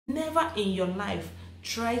Never in your life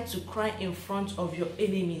try to cry in front of your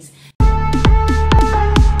enemies.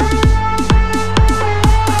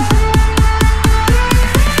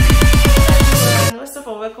 What's up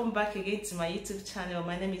and welcome back again to my YouTube channel.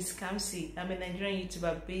 My name is KAMSY. I'm a Nigerian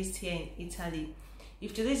YouTuber based here in Italy.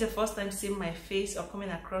 If today is the first time seeing my face or coming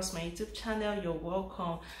across my YouTube channel, you're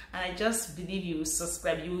welcome. And I just believe you will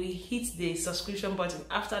subscribe. You will hit the subscription button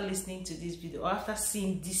after listening to this video or after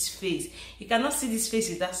seeing this face. You cannot see this face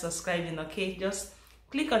without subscribing, okay? Just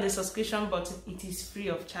click on the subscription button. It is free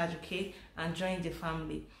of charge, okay? And join the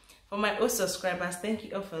family. For my old subscribers, thank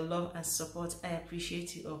you all for love and support. I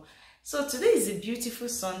appreciate you all. So today is a beautiful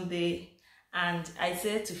Sunday and I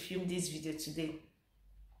decided to film this video today.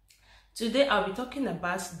 Today I'll be talking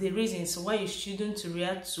about the reasons why you shouldn't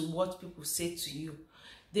react to what people say to you.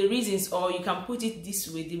 The reasons, or you can put it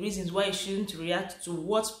this way, the reasons why you shouldn't react to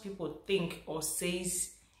what people think or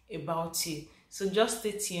says about you. So just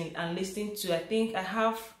stay tuned and listen to, I think I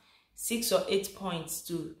have 6 or 8 points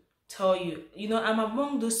to tell you. You know, I'm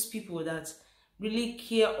among those people that really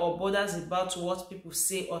care or bothers about what people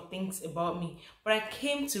say or think about me. But I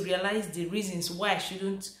came to realize the reasons why I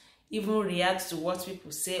shouldn't even react to what people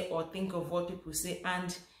say or think of what people say,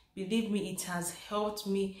 and believe me, it has helped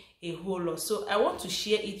me a whole lot. So I want to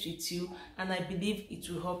share it with you and I believe it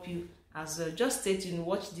will help you as well. Just stay tuned,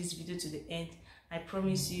 watch this video to the end. I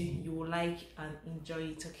promise you will like and enjoy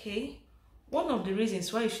it, okay? One of the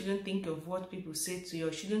reasons why you shouldn't think of what people say to you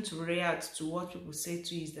or shouldn't react to what people say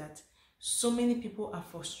to you is that so many people are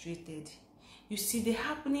frustrated. You see, the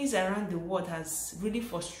happenings around the world has really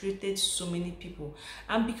frustrated so many people.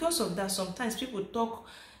 And because of that, sometimes people talk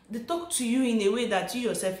to you in a way that you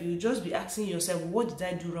yourself, you just be asking yourself, what did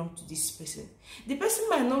I do wrong to this person? The person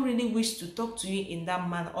might not really wish to talk to you in that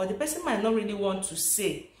manner, or the person might not really want to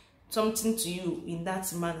say something to you in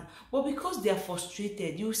that manner. But because they are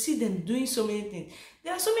frustrated, you see them doing so many things.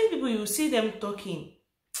 There are so many people, you see them talking.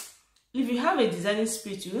 If you have a discerning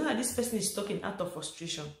spirit, you know that this person is talking out of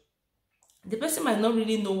frustration. The person might not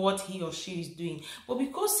really know what he or she is doing, but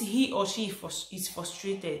because he or she is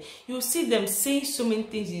frustrated, you'll see them saying so many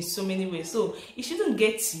things in so many ways. So it shouldn't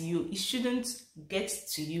get to you. It shouldn't get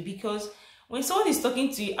to you, because when someone is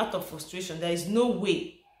talking to you out of frustration, there is no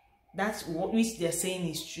way that what which they're saying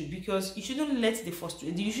is true, because you shouldn't let the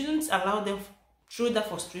frustration, you shouldn't allow them throw that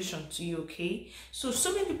frustration to you, okay? So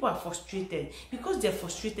many people are frustrated. Because they're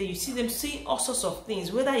frustrated, you see them saying all sorts of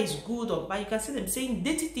things, whether it's good or bad. You can see them saying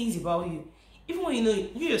dirty things about you, even when you know,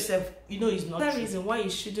 you yourself, you know it's not true. The reason why you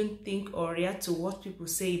shouldn't think or react to what people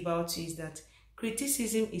say about you is that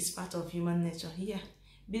criticism is part of human nature. Yeah,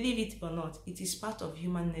 believe it or not, it is part of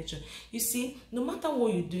human nature. You see, no matter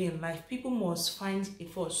what you do in life, people must find a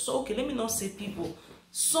fault. So okay, let me not say people,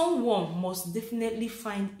 someone must definitely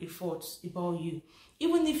find a fault about you.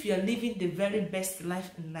 Even if you are living the very best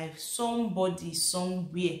life in life, somebody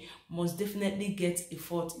somewhere must definitely get a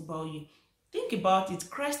fault about you. Think about it.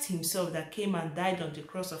 Christ himself that came and died on the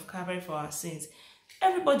cross of Calvary for our sins,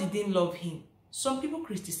 everybody didn't love him. Some people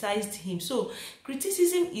criticized him. So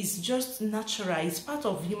criticism is just natural. It's part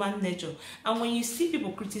of human nature. And when you see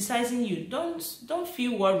people criticizing you, don't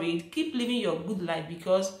feel worried. Keep living your good life,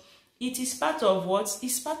 because it is part of what?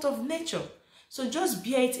 It's part of nature. So just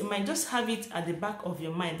bear it in mind. Just have it at the back of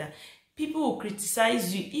your mind that people will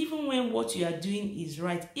criticize you even when what you are doing is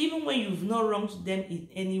right. Even when you've not wronged them in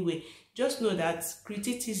any way. Just know that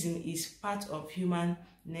criticism is part of human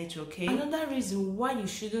nature, okay? Another reason why you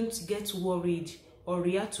shouldn't get worried or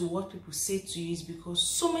react to what people say to you is because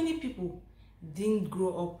so many people didn't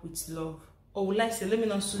grow up with love. Or will I say, let me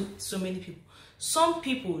not say so many people. Some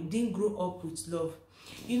people didn't grow up with love.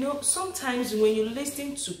 You know, sometimes when you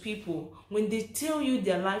listen to people, when they tell you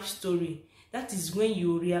their life story, that is when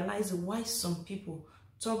you realize why some people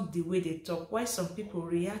talk the way they talk, why some people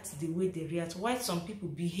react the way they react, why some people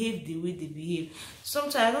behave the way they behave.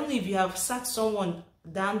 Sometimes, I don't know if you have sat someone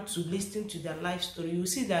down to listen to their life story, you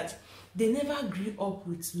see that they never grew up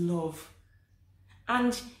with love.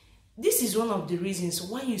 And this is one of the reasons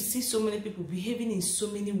why you see so many people behaving in so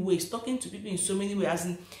many ways, talking to people in so many ways, as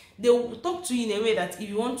in they will talk to you in a way that if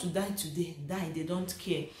you want to die today, die, they don't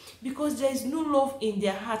care. Because there is no love in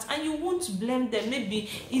their heart, and you won't blame them. Maybe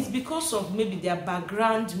it's because of maybe their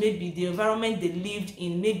background, maybe the environment they lived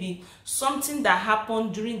in, maybe something that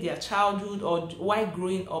happened during their childhood or while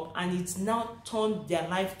growing up, and it's now turned their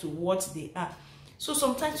life to what they are. So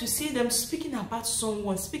sometimes you see them speaking about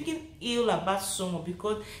someone, speaking ill about someone,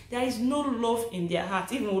 because there is no love in their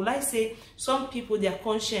heart. Even would I say, some people, their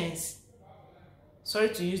conscience, sorry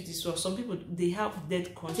to use this word, some people, they have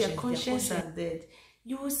dead conscience. Their conscience are dead.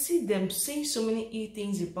 You will see them saying so many ill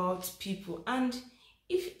things about people, and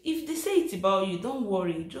if hate about you, don't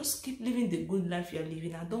worry. Just keep living the good life you're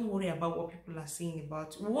living and don't worry about what people are saying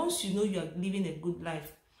about you. Once you know you are living a good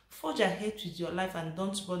life, forge ahead with your life and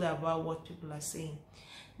don't bother about what people are saying.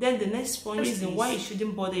 Then the next point, reason why you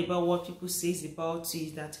shouldn't bother about what people say about you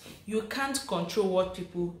is that you can't control what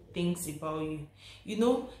people think about you. You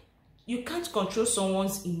know, you can't control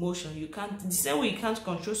someone's emotion. You can't, the same way you can't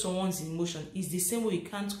control someone's emotion is the same way you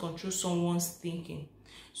can't control someone's thinking.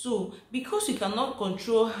 So because you cannot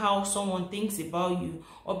control how someone thinks about you,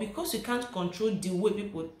 or because you can't control the way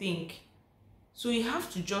people think, so you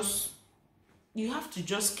have to just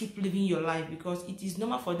keep living your life, because it is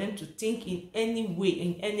normal for them to think in any way,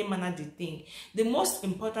 in any manner they think. The most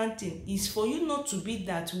important thing is for you not to be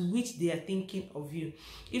that which they are thinking of you.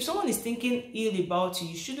 If someone is thinking ill about you,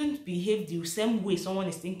 you shouldn't behave the same way someone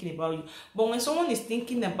is thinking about you. But when someone is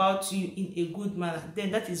thinking about you in a good manner,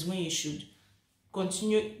 then that is when you should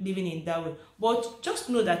continue living in that way. But just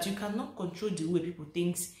know that you cannot control the way people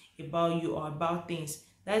think about you or about things.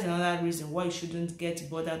 That is another reason why you shouldn't get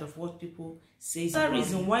bothered of what people say. Another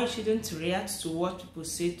reason why you shouldn't react to what people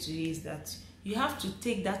say to you is that you have to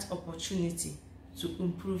take that opportunity to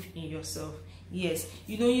improve in yourself. Yes,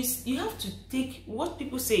 you know, you have to take what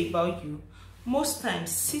people say about you. Most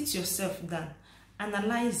times, sit yourself down,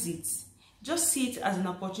 analyze it. Just see it as an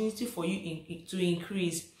opportunity for you to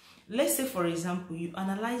increase. Let's say, for example, you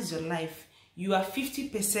analyze your life. You are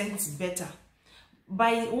 50% better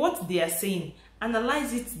by what they are saying.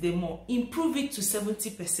 Analyze it the more, improve it to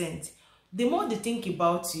 70%. The more they think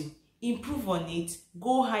about you, improve on it,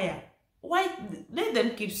 go higher. Why? Let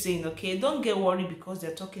them keep saying, okay? Don't get worried because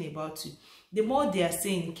they're talking about you. The more they are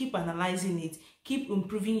saying, keep analyzing it, keep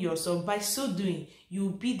improving yourself. By so doing, you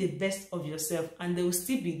will be the best of yourself and they will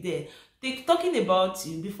still be there. They're talking about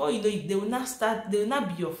you. Before you know it, they will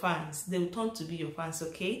not be your fans. They will turn to be your fans,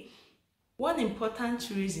 okay? One important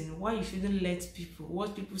reason why you shouldn't let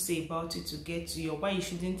what people say about you to get to you, or why you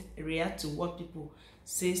shouldn't react to what people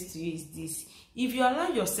say to you is this. If you allow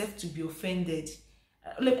yourself to be offended,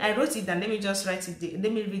 I wrote it down, let me just write it,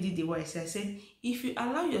 let me read it the way I said, if you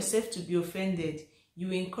allow yourself to be offended, you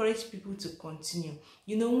encourage people to continue.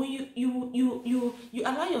 You know, when you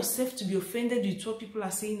allow yourself to be offended with what people are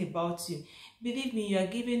saying about you, believe me, you are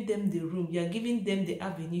giving them the room, you are giving them the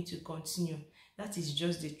avenue to continue. That is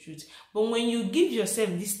just the truth. But when you give yourself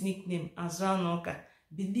this nickname, Azanoka,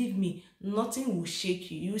 believe me, nothing will shake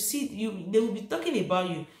you. You see, they will be talking about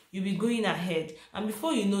you. You'll be going ahead. And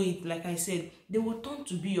before you know it, like I said, they will turn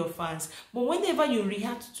to be your fans. But whenever you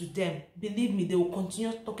react to them, believe me, they will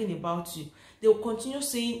continue talking about you. They will continue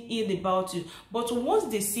saying ill about you. But once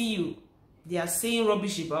they see you, they are saying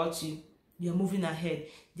rubbish about you. You are moving ahead.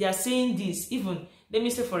 They are saying this. Even, let me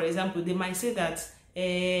say, for example, they might say that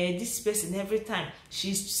this person, every time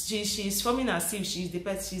she's forming as if she's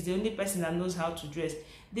the only person that knows how to dress.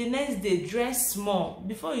 The next day, dress small.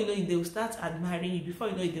 Before you know it, they will start admiring you. Before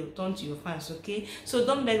you know it, they will turn to your fans, okay? So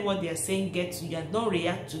don't let what they are saying get to you and don't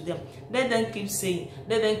react to them. Let them keep saying,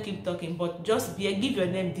 let them keep talking, but just give your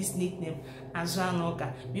name this nickname,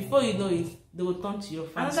 Azanoka. Before you know it, they will turn to your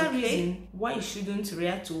fans. Another reason why you shouldn't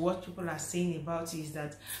react to what people are saying about you is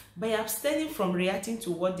that by abstaining from reacting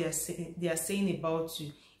to what they are saying about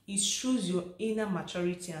you, it shows your inner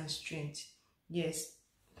maturity and strength. Yes.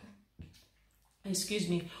 Excuse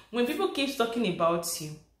me. When people keep talking about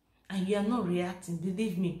you and you are not reacting,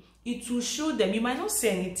 believe me, it will show them. You might not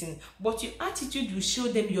say anything, but your attitude will show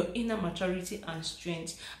them your inner maturity and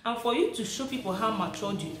strength. And for you to show people how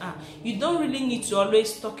matured you are, you don't really need to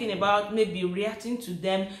always talking about maybe reacting to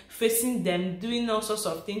them, facing them, doing all sorts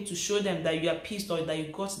of things to show them that you are pissed or that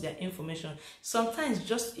you got their information. Sometimes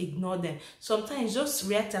just ignore them. Sometimes just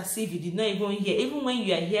react as if you did not even hear, even when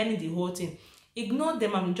you are hearing the whole thing. Ignore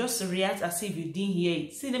them and just react as if you didn't hear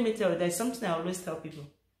it. See, let me tell you, there's something I always tell people.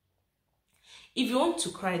 If you want to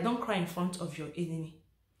cry, don't cry in front of your enemy.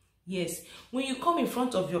 Yes, when you come in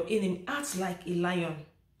front of your enemy, act like a lion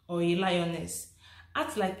or a lioness.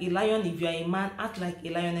 Act like a lion if you are a man, act like a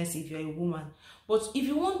lioness if you are a woman. But if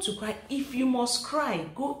you want to cry, if you must cry,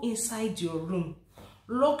 go inside your room.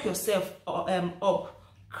 Lock yourself up.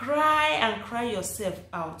 Cry and cry yourself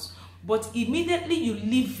out. But immediately you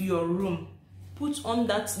leave your room, put on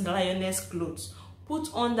that lioness clothes, put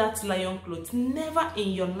on that lion clothes. Never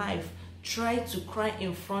in your life try to cry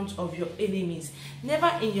in front of your enemies.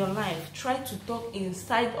 Never in your life try to talk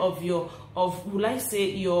inside of will I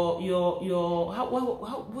say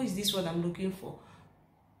what is this word I'm looking for?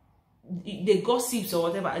 the gossips or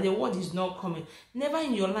whatever, the word is not coming. Never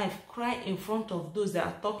in your life cry in front of those that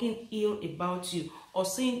are talking ill about you or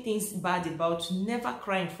saying things bad about you. Never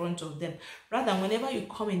cry in front of them. Rather, whenever you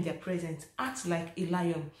come in their presence, act like a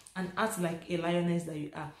lion and act like a lioness that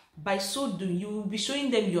you are. By so doing, you will be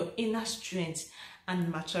showing them your inner strength and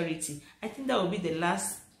maturity. I think that will be the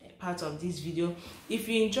last part of this video. If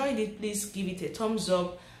you enjoyed it, please give it a thumbs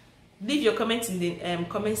up. Leave your comments in the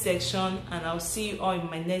comment section, and I'll see you all in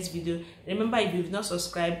my next video. Remember, if you've not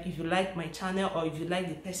subscribed, if you like my channel or if you like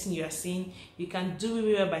the person you are seeing, you can do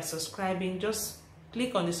it by subscribing. Just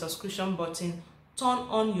click on the subscription button, turn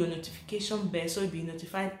on your notification bell so you'll be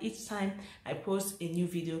notified each time I post a new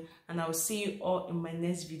video, and I'll see you all in my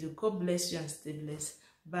next video. God bless you and stay blessed.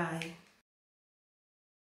 Bye.